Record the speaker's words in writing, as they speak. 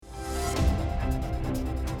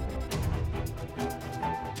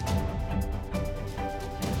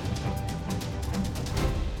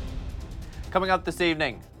Coming up this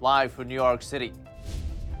evening, live from New York City.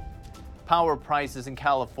 Power prices in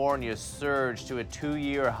California surged to a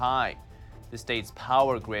 2-year high. The state's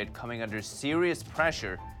power grid coming under serious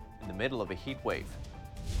pressure in the middle of a heat wave.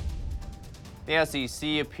 The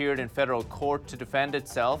SEC appeared in federal court to defend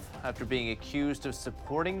itself after being accused of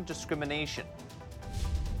supporting discrimination.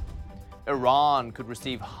 Iran could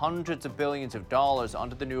receive hundreds of billions of dollars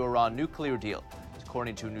under the new Iran nuclear deal,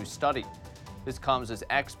 according to a new study. This comes as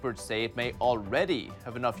experts say it may already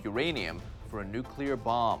have enough uranium for a nuclear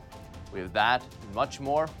bomb. We have that and much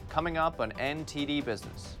more coming up on NTD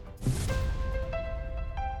Business.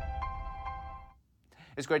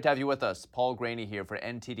 It's great to have you with us. Paul Graney here for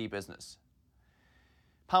NTD Business.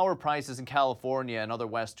 Power prices in California and other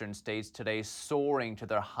western states today soaring to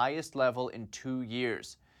their highest level in 2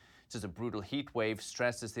 years. As a brutal heat wave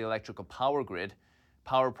stresses the electrical power grid.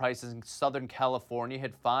 Power prices in Southern California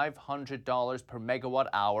hit $500 per megawatt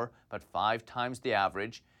hour, about 5 times the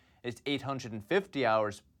average. It's $850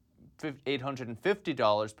 per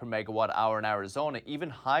megawatt hour in Arizona, even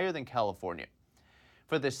higher than California.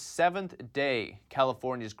 For the 7th day,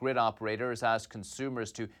 California's grid operator has asked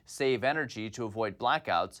consumers to save energy to avoid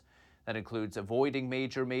blackouts. That includes avoiding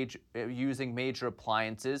using major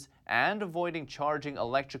appliances and avoiding charging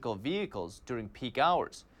electrical vehicles during peak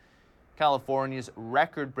hours. California's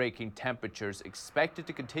record-breaking temperatures expected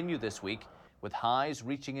to continue this week, with highs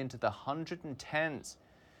reaching into the 110s.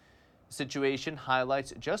 The situation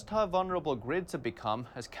highlights just how vulnerable grids have become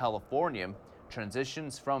as California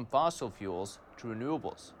transitions from fossil fuels to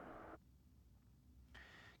renewables.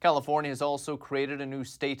 California has also created a new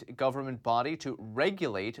state government body to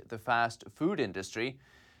regulate the fast food industry.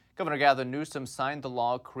 Governor Gavin Newsom signed the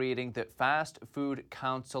law creating the Fast Food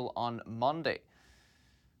Council on Monday.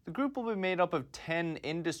 The group will be made up of 10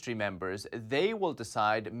 industry members. They will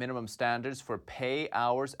decide minimum standards for pay,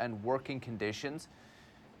 hours, and working conditions.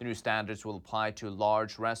 The new standards will apply to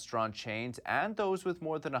large restaurant chains and those with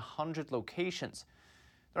more than 100 locations.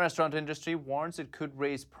 The restaurant industry warns it could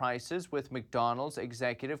raise prices, with McDonald's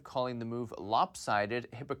executive calling the move lopsided,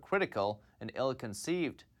 hypocritical, and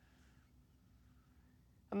ill-conceived.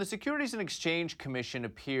 And the Securities and Exchange Commission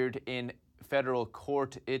appeared in federal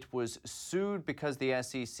court. It was sued because the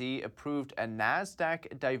SEC approved a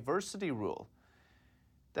NASDAQ diversity rule.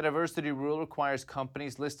 The diversity rule requires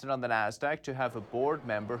companies listed on the NASDAQ to have a board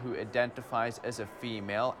member who identifies as a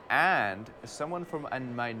female and someone from a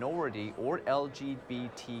minority or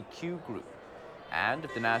LGBTQ group. And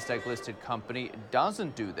if the NASDAQ-listed company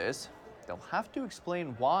doesn't do this, they'll have to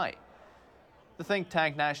explain why. The think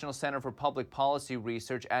tank National Center for Public Policy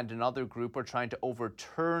Research and another group are trying to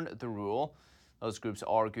overturn the rule. Those groups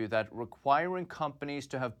argue that requiring companies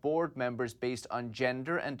to have board members based on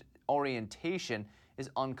gender and orientation is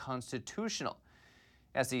unconstitutional.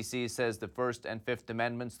 SEC says the First and Fifth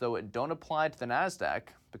Amendments, though, don't apply to the NASDAQ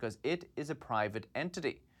because it is a private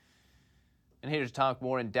entity. And here to talk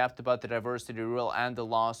more in depth about the diversity rule and the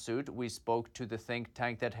lawsuit, we spoke to the think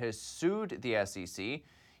tank that has sued the SEC.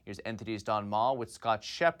 Here's NTD's Don Ma with Scott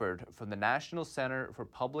Shepard from the National Center for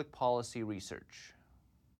Public Policy Research.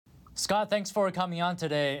 Scott, thanks for coming on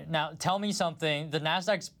today. Now, tell me something. The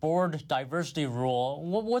NASDAQ's board diversity rule,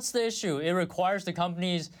 what's the issue? It requires the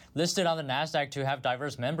companies listed on the NASDAQ to have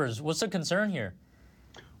diverse members. What's the concern here?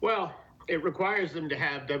 Well, it requires them to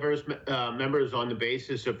have diverse members on the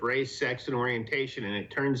basis of race, sex, and orientation. And it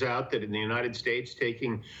turns out that in the United States,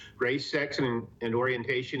 taking race, sex, and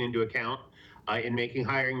orientation into account in making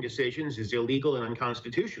hiring decisions is illegal and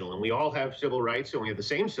unconstitutional. And we all have civil rights, and we have the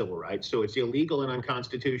same civil rights. So it's illegal and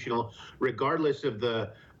unconstitutional, regardless of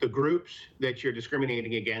the groups that you're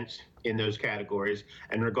discriminating against in those categories,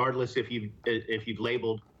 and regardless if you've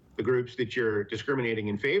labeled the groups that you're discriminating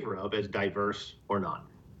in favor of as diverse or not.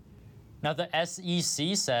 Now, the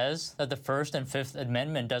SEC says that the First and Fifth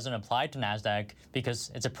Amendment doesn't apply to NASDAQ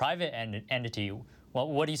because it's a private entity. Well,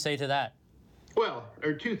 what do you say to that? Well, there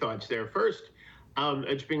are two thoughts there. First,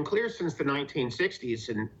 it's been clear since the 1960s,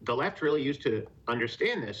 and the left really used to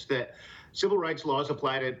understand this, that civil rights laws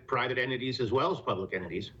apply to private entities as well as public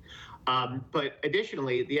entities. But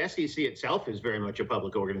additionally, the SEC itself is very much a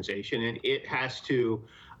public organization, and it has to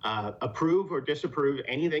approve or disapprove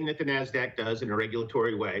anything that the NASDAQ does in a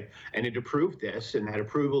regulatory way. And it approved this, and that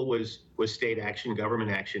approval was state action,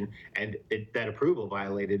 government action, and that approval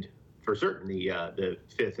violated, for certain, the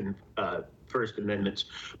Fifth and First Amendments.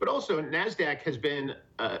 But also, NASDAQ has been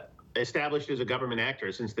established as a government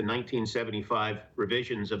actor since the 1975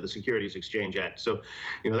 revisions of the Securities Exchange Act. So,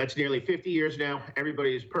 that's nearly 50 years now.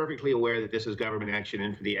 Everybody is perfectly aware that this is government action,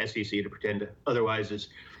 and for the SEC to pretend otherwise is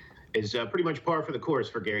pretty much par for the course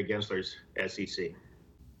for Gary Gensler's SEC.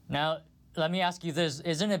 Now, let me ask you this.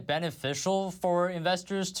 Isn't it beneficial for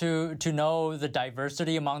investors to know the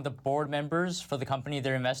diversity among the board members for the company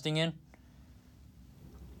they're investing in?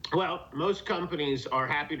 Well, most companies are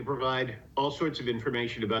happy to provide all sorts of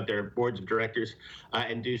information about their boards of directors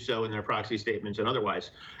and do so in their proxy statements and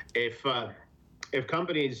otherwise. If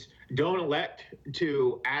companies don't elect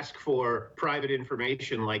to ask for private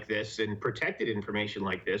information like this and protected information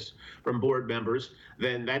like this from board members,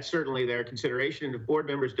 then that's certainly their consideration. And if board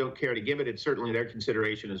members don't care to give it, it's certainly their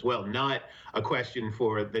consideration as well. Not a question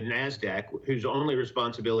for the NASDAQ, whose only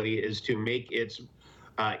responsibility is to make its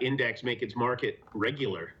index, make its market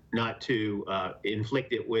regular, not to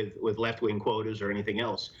inflict it with left-wing quotas or anything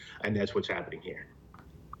else. And that's what's happening here.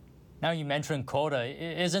 Now you mentioned quota.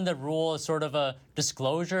 Isn't the rule sort of a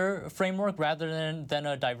disclosure framework rather than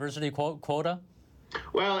a diversity quota?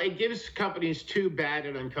 Well, it gives companies two bad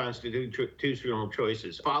and unconstitutional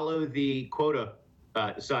choices. Follow the quota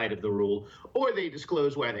side of the rule, or they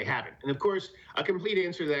disclose why they haven't. And of course, a complete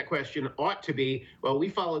answer to that question ought to be, well, we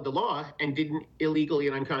followed the law and didn't illegally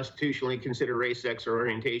and unconstitutionally consider race, sex, or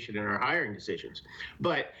orientation in our hiring decisions.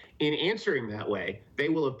 But in answering that way, they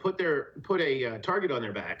will have put a target on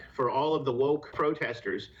their back for all of the woke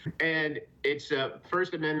protesters. And it's a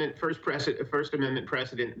First Amendment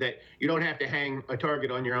precedent that you don't have to hang a target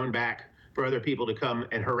on your own back for other people to come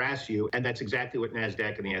and harass you. And that's exactly what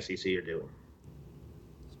NASDAQ and the SEC are doing.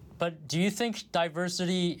 But do you think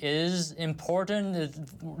diversity is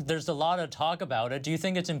important? There's a lot of talk about it. Do you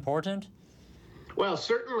think it's important? Well,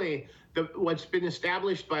 certainly what's been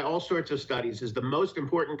established by all sorts of studies is the most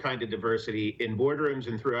important kind of diversity in boardrooms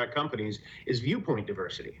and throughout companies is viewpoint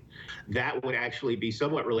diversity. That would actually be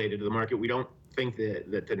somewhat related to the market. We don't think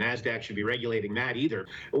that the NASDAQ should be regulating that either.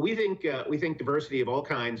 We think diversity of all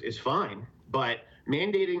kinds is fine, but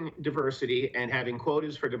mandating diversity and having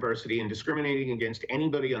quotas for diversity and discriminating against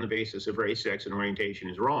anybody on the basis of race, sex, and orientation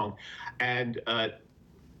is wrong. And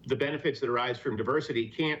the benefits that arise from diversity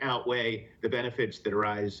can't outweigh the benefits that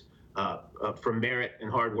arise from merit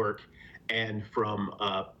and hard work and from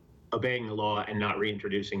obeying the law and not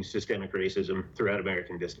reintroducing systemic racism throughout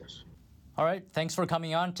American business. All right, thanks for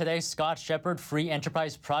coming on today. Scott Shepard, Free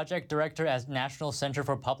Enterprise Project Director at National Center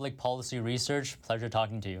for Public Policy Research. Pleasure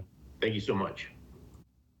talking to you. Thank you so much.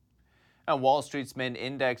 And Wall Street's main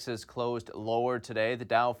indexes closed lower today. The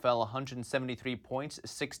Dow fell 173 points,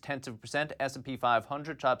 0.6%. S&P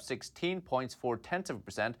 500 dropped 16 points,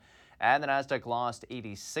 0.4%. And the Nasdaq lost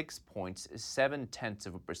 86 points,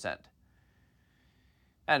 0.7%.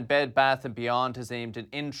 And Bed Bath & Beyond has named an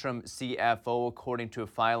interim CFO, according to a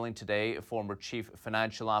filing today. Former Chief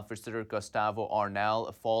Financial Officer Gustavo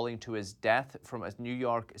Arnal, falling to his death from a New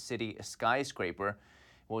York City skyscraper,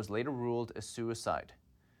 was later ruled a suicide.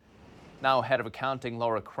 Now, Head of Accounting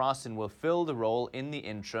Laura Crossan will fill the role in the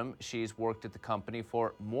interim. She's worked at the company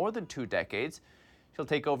for more than 2 decades. She'll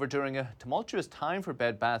take over during a tumultuous time for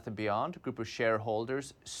Bed Bath & Beyond, a group of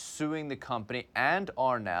shareholders suing the company and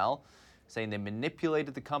Arnal, saying they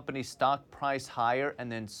manipulated the company's stock price higher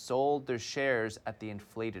and then sold their shares at the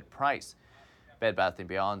inflated price. Bed Bath &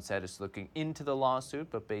 Beyond said it's looking into the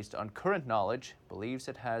lawsuit, but based on current knowledge, believes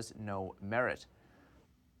it has no merit.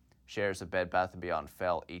 Shares of Bed Bath & Beyond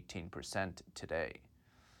fell 18% today.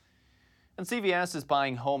 And CVS is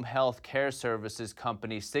buying home health care services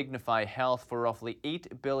company Signify Health for roughly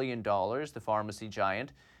 $8 billion. The pharmacy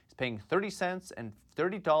giant is paying 30 cents and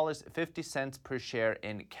 $30.50 per share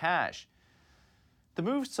in cash. The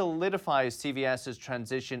move solidifies CVS's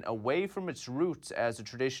transition away from its roots as a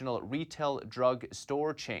traditional retail drug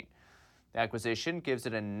store chain. The acquisition gives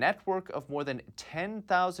it a network of more than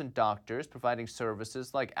 10,000 doctors providing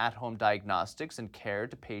services like at-home diagnostics and care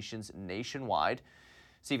to patients nationwide.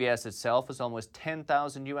 CVS itself has almost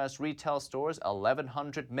 10,000 U.S. retail stores,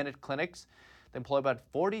 1,100 Minute clinics. They employ about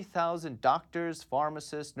 40,000 doctors,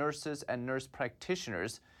 pharmacists, nurses, and nurse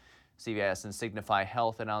practitioners. CVS and Signify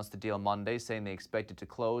Health announced the deal Monday, saying they expect it to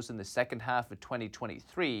close in the second half of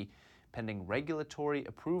 2023, pending regulatory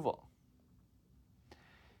approval.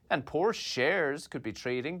 And Porsche shares could be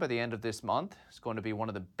trading by the end of this month. It's going to be one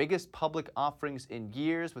of the biggest public offerings in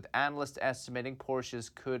years, with analysts estimating Porsche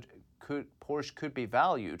could be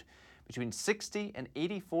valued between 60 and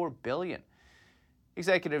 84 billion.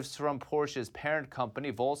 Executives from Porsche's parent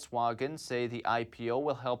company, Volkswagen, say the IPO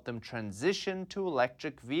will help them transition to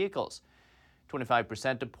electric vehicles.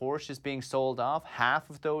 25% of Porsche is being sold off. Half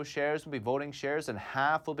of those shares will be voting shares and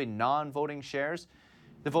half will be non-voting shares.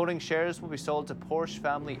 The voting shares will be sold to Porsche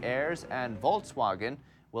family heirs, and Volkswagen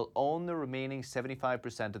will own the remaining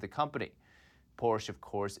 75% of the company. Porsche, of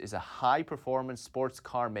course, is a high-performance sports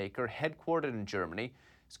car maker headquartered in Germany.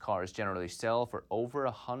 as cars generally sell for over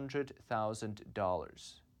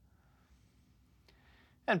 $100,000.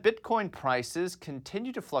 And Bitcoin prices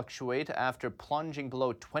continue to fluctuate after plunging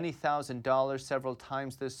below $20,000 several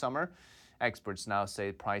times this summer. Experts now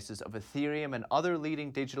say prices of Ethereum and other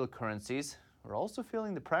leading digital currencies are also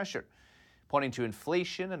feeling the pressure, pointing to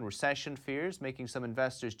inflation and recession fears making some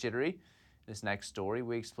investors jittery. In this next story,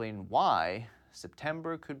 we explain why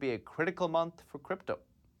September could be a critical month for crypto.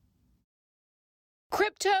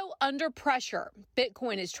 Crypto under pressure.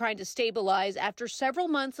 Bitcoin is trying to stabilize after several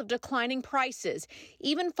months of declining prices,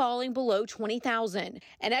 even falling below 20,000.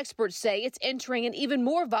 And experts say it's entering an even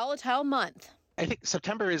more volatile month. I think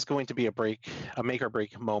September is going to be a make or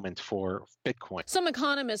break moment for Bitcoin. Some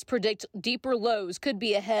economists predict deeper lows could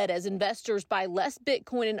be ahead as investors buy less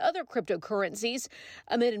Bitcoin and other cryptocurrencies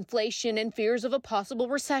amid inflation and fears of a possible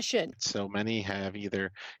recession. So many have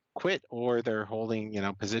either quit or they're holding,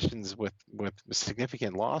 positions with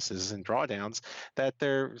significant losses and drawdowns that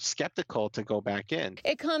they're skeptical to go back in.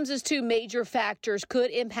 It comes as two major factors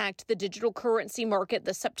could impact the digital currency market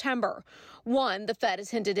this September. One, the Fed has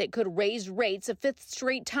hinted it could raise rates a fifth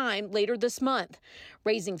straight time later this month,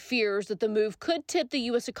 raising fears that the move could tip the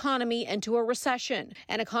U.S. economy into a recession.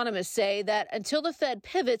 And economists say that until the Fed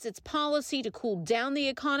pivots its policy to cool down the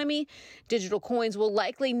economy, digital coins will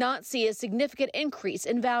likely not see a significant increase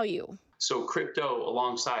in value. So crypto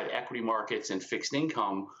alongside equity markets and fixed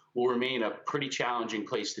income will remain a pretty challenging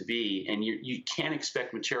place to be, and you can't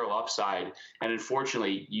expect material upside, and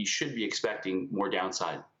unfortunately, you should be expecting more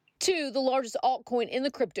downside. Two, the largest altcoin in the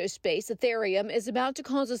crypto space, Ethereum, is about to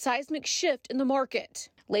cause a seismic shift in the market.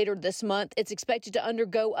 Later this month, it's expected to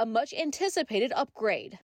undergo a much-anticipated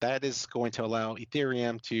upgrade. That is going to allow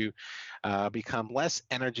Ethereum to become less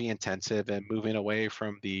energy intensive and moving away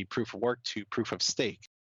from the proof of work to proof of stake.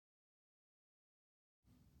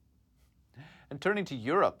 And turning to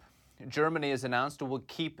Europe, Germany has announced it will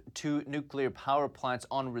keep 2 nuclear power plants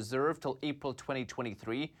on reserve till April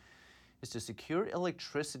 2023. Is to secure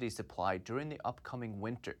electricity supply during the upcoming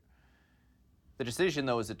winter. The decision,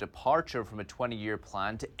 though, is a departure from a 20-year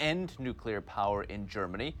plan to end nuclear power in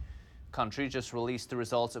Germany. The country just released the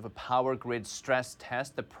results of a power grid stress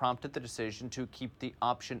test that prompted the decision to keep the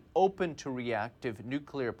option open to reactive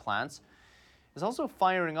nuclear plants. It's also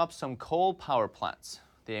firing up some coal power plants.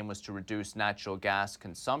 The aim was to reduce natural gas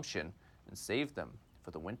consumption and save them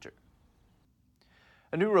for the winter.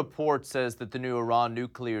 A new report says that the new Iran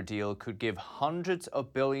nuclear deal could give hundreds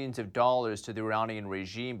of billions of dollars to the Iranian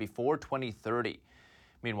regime before 2030.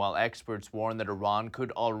 Meanwhile, experts warn that Iran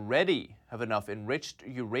could already have enough enriched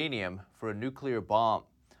uranium for a nuclear bomb.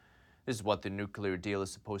 This is what the nuclear deal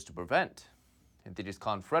is supposed to prevent. NTD's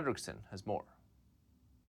Colin Fredrickson has more.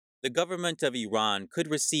 The government of Iran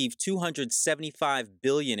could receive $275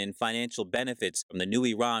 billion in financial benefits from the new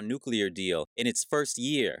Iran nuclear deal in its first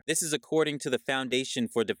year. This is according to the Foundation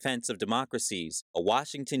for Defense of Democracies, a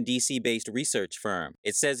Washington, D.C.-based research firm.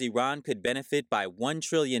 It says Iran could benefit by $1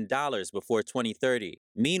 trillion before 2030.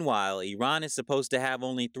 Meanwhile, Iran is supposed to have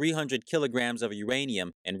only 300 kilograms of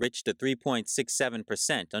uranium enriched to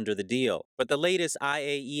 3.67% under the deal. But the latest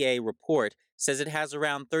IAEA report says it has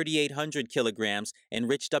around 3,800 kilograms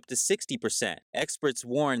enriched up to 60%. Experts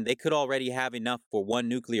warn they could already have enough for one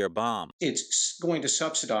nuclear bomb. It's going to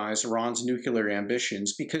subsidize Iran's nuclear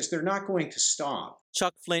ambitions because they're not going to stop.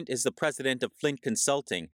 Chuck Flint is the president of Flint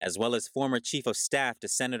Consulting, as well as former chief of staff to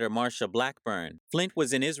Senator Marsha Blackburn. Flint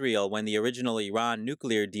was in Israel when the original Iran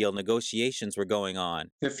nuclear deal negotiations were going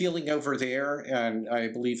on. The feeling over there, and I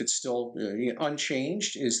believe it's still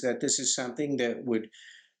unchanged, is that this is something that would,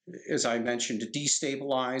 as I mentioned,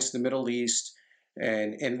 destabilize the Middle East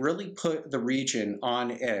and really put the region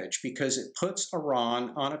on edge because it puts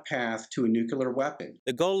Iran on a path to a nuclear weapon.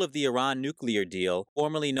 The goal of the Iran nuclear deal,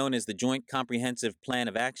 formerly known as the Joint Comprehensive Plan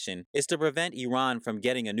of Action, is to prevent Iran from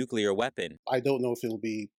getting a nuclear weapon. I don't know if it'll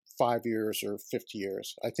be 5 years or 50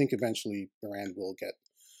 years. I think eventually Iran will get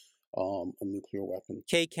a nuclear weapon.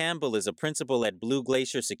 Kay Campbell is a principal at Blue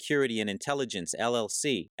Glacier Security and Intelligence,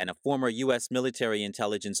 LLC, and a former U.S. military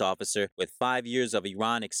intelligence officer with 5 years of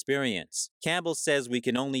Iran experience. Campbell says we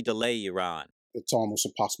can only delay Iran. It's almost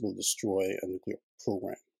impossible to destroy a nuclear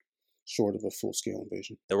program, short of a full-scale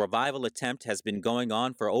invasion. The revival attempt has been going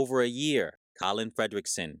on for over a year. Colin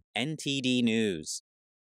Fredrickson, NTD News.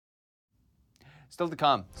 Still to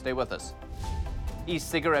come. Stay with us.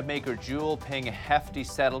 E-cigarette maker Juul paying a hefty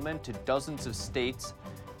settlement to dozens of states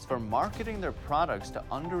for marketing their products to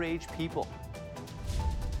underage people.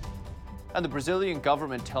 And the Brazilian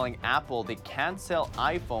government telling Apple they can't sell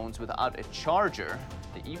iPhones without a charger.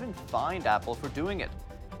 They even fined Apple for doing it.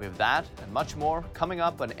 We have that and much more coming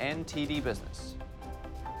up on NTD Business.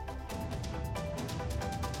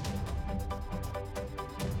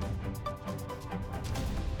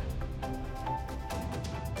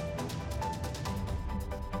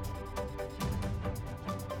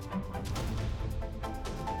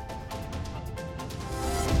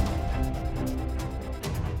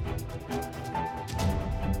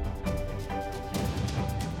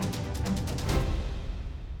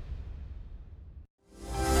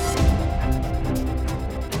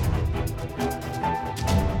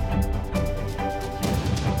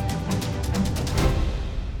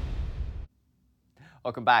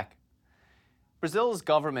 Welcome back. Brazil's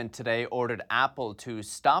government today ordered Apple to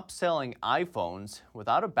stop selling iPhones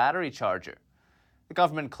without a battery charger. The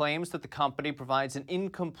government claims that the company provides an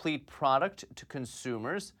incomplete product to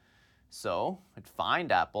consumers, so it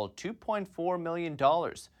fined Apple $2.4 million.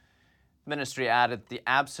 The ministry added the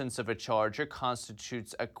absence of a charger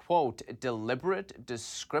constitutes a, quote, deliberate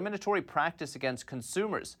discriminatory practice against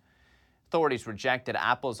consumers. Authorities rejected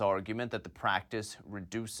Apple's argument that the practice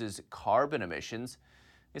reduces carbon emissions.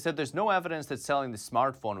 They said there's no evidence that selling the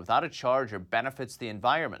smartphone without a charger benefits the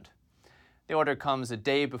environment. The order comes a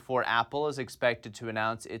day before Apple is expected to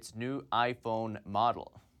announce its new iPhone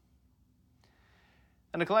model.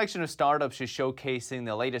 And a collection of startups is showcasing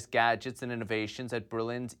the latest gadgets and innovations at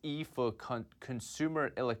Berlin's IFA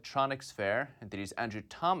Consumer Electronics Fair. And TV's Andrew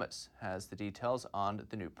Thomas has the details on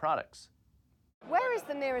the new products. Where is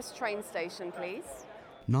the nearest train station, please?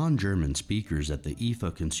 Non-German speakers at the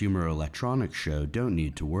IFA Consumer Electronics Show don't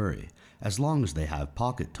need to worry, as long as they have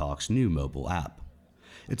Pocket Talk's new mobile app.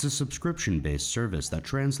 It's a subscription-based service that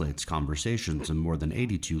translates conversations in more than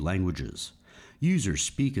 82 languages. Users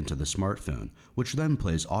speak into the smartphone, which then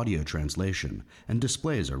plays audio translation and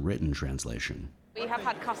displays a written translation. We have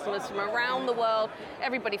had customers from around the world,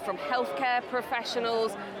 everybody from healthcare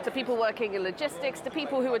professionals to people working in logistics to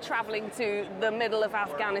people who are traveling to the middle of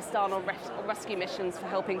Afghanistan on rescue missions for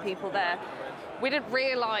helping people there. We didn't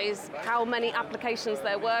realize how many applications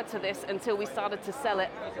there were to this until we started to sell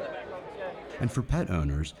it. And for pet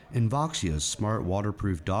owners, Invoxia's smart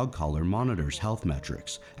waterproof dog collar monitors health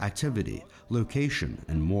metrics, activity, location,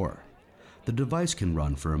 and more. The device can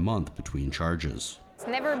run for a month between charges. It's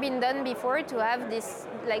never been done before to have this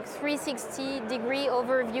 360-degree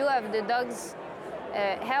overview of the dog's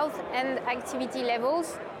health and activity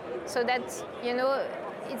levels, so that,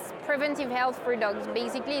 it's preventive health for dogs.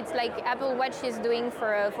 Basically, it's like Apple Watch is doing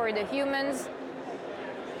for the humans.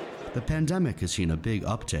 The pandemic has seen a big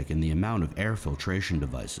uptick in the amount of air filtration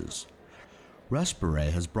devices. Respire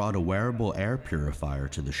has brought a wearable air purifier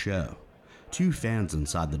to the show. 2 fans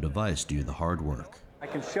inside the device do the hard work. I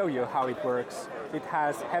can show you how it works. It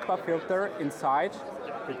has HEPA filter inside.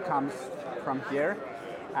 It comes from here,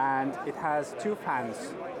 and it has 2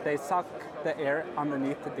 fans. They suck the air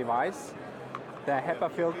underneath the device. The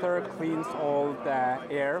HEPA filter cleans all the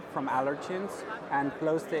air from allergens and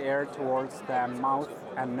blows the air towards the mouth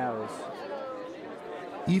and nose.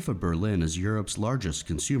 IFA Berlin is Europe's largest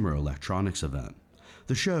consumer electronics event.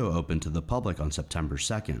 The show opened to the public on September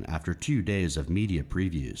 2nd after 2 days of media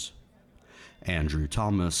previews. Andrew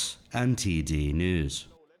Thomas, NTD News.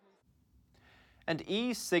 And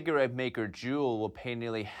e-cigarette maker Juul will pay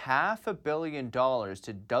nearly $500 million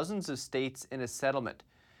to dozens of states in a settlement.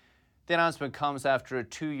 The announcement comes after a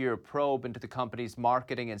 2-year probe into the company's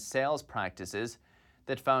marketing and sales practices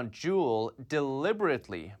that found Juul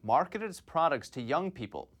deliberately marketed its products to young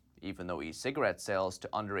people, even though e-cigarette sales to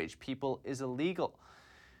underage people is illegal.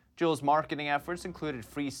 Juul's marketing efforts included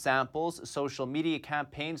free samples, social media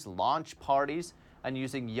campaigns, launch parties, and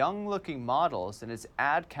using young-looking models in its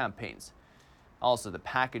ad campaigns. Also, the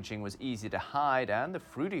packaging was easy to hide and the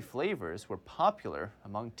fruity flavors were popular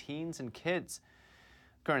among teens and kids.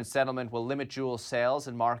 Current settlement will limit Juul's sales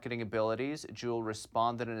and marketing abilities. Juul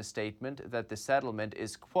responded in a statement that the settlement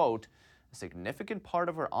is, quote, a significant part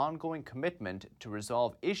of our ongoing commitment to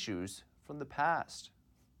resolve issues from the past.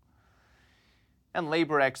 And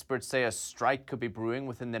labor experts say a strike could be brewing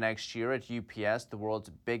within the next year at UPS, the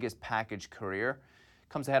world's biggest package courier. It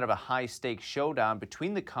comes ahead of a high-stakes showdown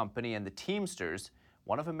between the company and the Teamsters,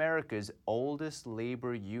 one of America's oldest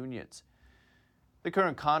labor unions. The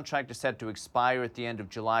current contract is set to expire at the end of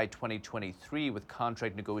July 2023, with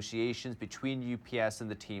contract negotiations between UPS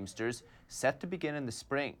and the Teamsters set to begin in the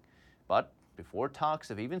spring. But before talks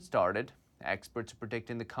have even started, experts are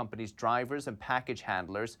predicting the company's drivers and package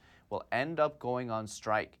handlers will end up going on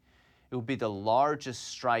strike. It will be the largest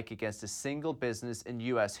strike against a single business in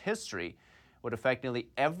U.S. history, would affect nearly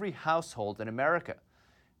every household in America.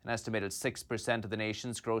 An estimated 6% of the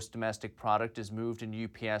nation's gross domestic product is moved in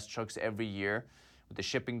UPS trucks every year, with the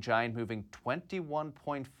shipping giant moving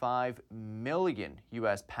 21.5 million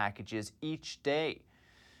U.S. packages each day.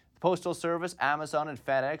 The Postal Service, Amazon, and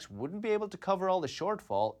FedEx wouldn't be able to cover all the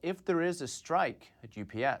shortfall if there is a strike at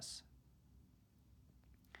UPS.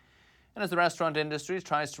 And as the restaurant industry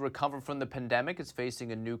tries to recover from the pandemic, it's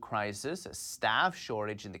facing a new crisis, a staff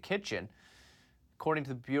shortage in the kitchen. According to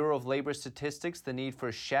the Bureau of Labor Statistics, the need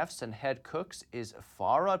for chefs and head cooks is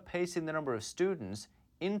far outpacing the number of students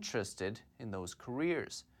interested in those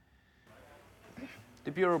careers.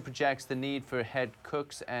 The Bureau projects the need for head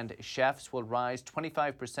cooks and chefs will rise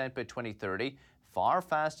 25% by 2030, far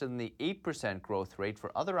faster than the 8% growth rate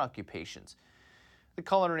for other occupations. The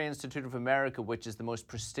Culinary Institute of America, which is the most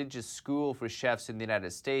prestigious school for chefs in the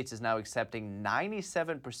United States, is now accepting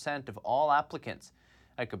 97% of all applicants.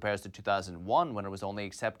 That compares to 2001, when it was only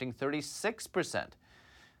accepting 36%.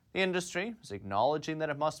 The industry is acknowledging that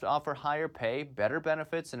it must offer higher pay, better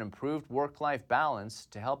benefits, and improved work-life balance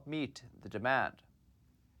to help meet the demand.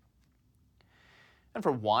 And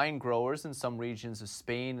for wine growers in some regions of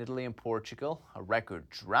Spain, Italy, and Portugal, a record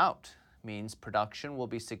drought means production will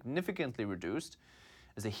be significantly reduced,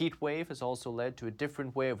 as a heat wave has also led to a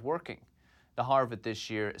different way of working. The harvest this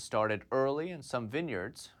year started early, and some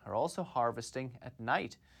vineyards are also harvesting at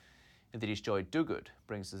night. NTD's Joy Duguid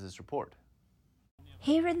brings us this report.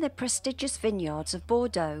 Here in the prestigious vineyards of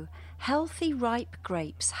Bordeaux, healthy ripe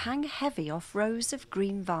grapes hang heavy off rows of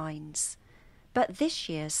green vines. But this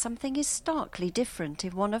year something is starkly different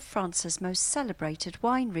in one of France's most celebrated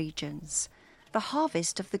wine regions. The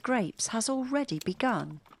harvest of the grapes has already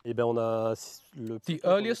begun. The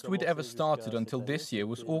earliest we'd ever started until this year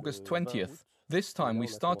was August 20th. This time we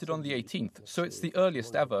started on the 18th, so it's the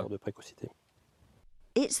earliest ever.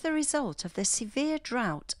 It's the result of the severe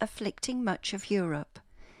drought afflicting much of Europe.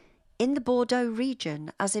 In the Bordeaux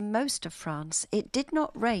region, as in most of France, it did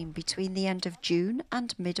not rain between the end of June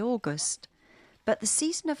and mid-August. But the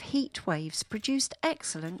season of heat waves produced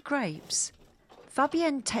excellent grapes.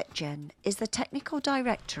 Fabienne Tetjen is the technical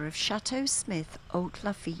director of Chateau Smith Haute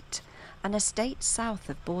Lafitte, an estate south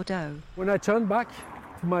of Bordeaux. When I turn back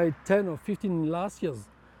to my 10 or 15 last years,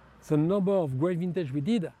 the number of grape vintage we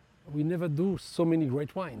did, we never do so many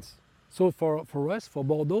great wines. So for us, for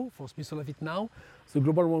Bordeaux, for Smith Haute Lafitte now, the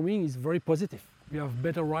global warming is very positive. We have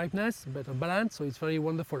better ripeness, better balance, so it's very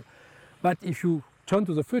wonderful. But if you turn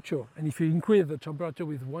to the future, and if you increase the temperature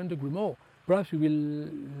with 1 degree more, perhaps we will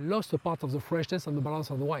lose a part of the freshness and the balance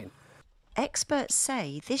of the wine. Experts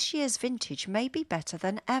say this year's vintage may be better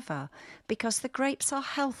than ever because the grapes are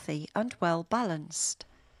healthy and well balanced.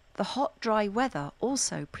 The hot, dry weather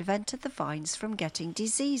also prevented the vines from getting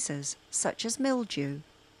diseases such as mildew.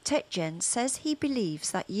 Tetjen says he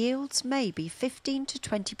believes that yields may be 15 to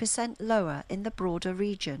 20% lower in the broader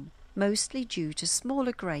region, mostly due to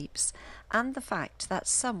smaller grapes and the fact that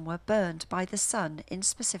some were burned by the sun in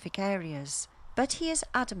specific areas. But he is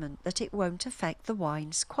adamant that it won't affect the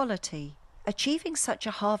wine's quality. Achieving such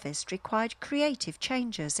a harvest required creative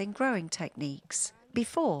changes in growing techniques.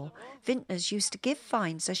 Before, vintners used to give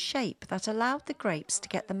vines a shape that allowed the grapes to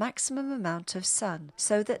get the maximum amount of sun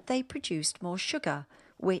so that they produced more sugar,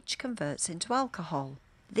 which converts into alcohol.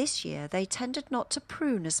 This year they tended not to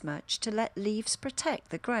prune as much to let leaves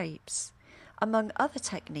protect the grapes. Among other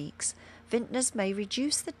techniques, vintners may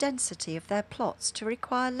reduce the density of their plots to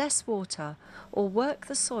require less water or work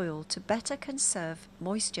the soil to better conserve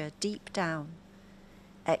moisture deep down.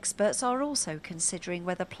 Experts are also considering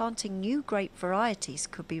whether planting new grape varieties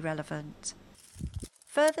could be relevant.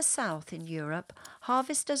 Further south in Europe,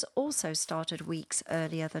 harvesters also started weeks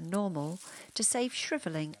earlier than normal to save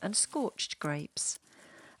shrivelling and scorched grapes.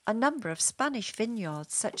 A number of Spanish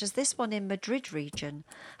vineyards, such as this one in Madrid region,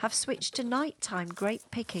 have switched to nighttime grape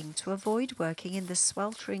picking to avoid working in the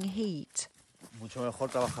sweltering heat.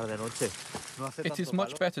 It is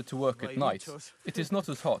much better to work at night. It is not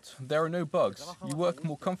as hot. There are no bugs. You work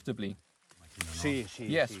more comfortably.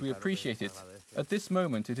 Yes, we appreciate it. At this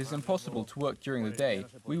moment, it is impossible to work during the day.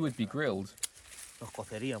 We would be grilled.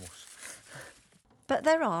 But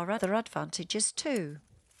there are other advantages too.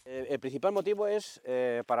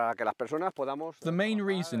 The main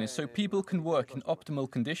reason is so people can work in optimal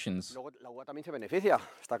conditions.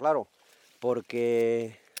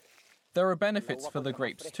 There are benefits for the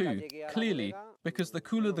grapes too, clearly, because the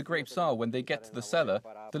cooler the grapes are when they get to the cellar,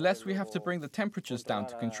 the less we have to bring the temperatures down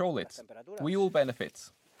to control it. We all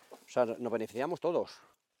benefit.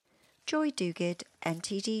 Joy Duguid,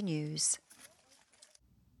 NTD News.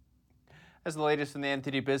 As the latest from the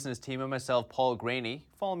NTD Business team and myself, Paul Graney.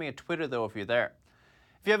 Follow me on Twitter, though, if you're there.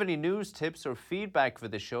 If you have any news, tips, or feedback for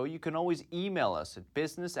the show, you can always email us at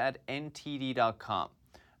business@ntd.com.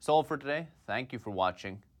 That's all for today. Thank you for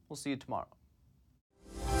watching. We'll see you tomorrow.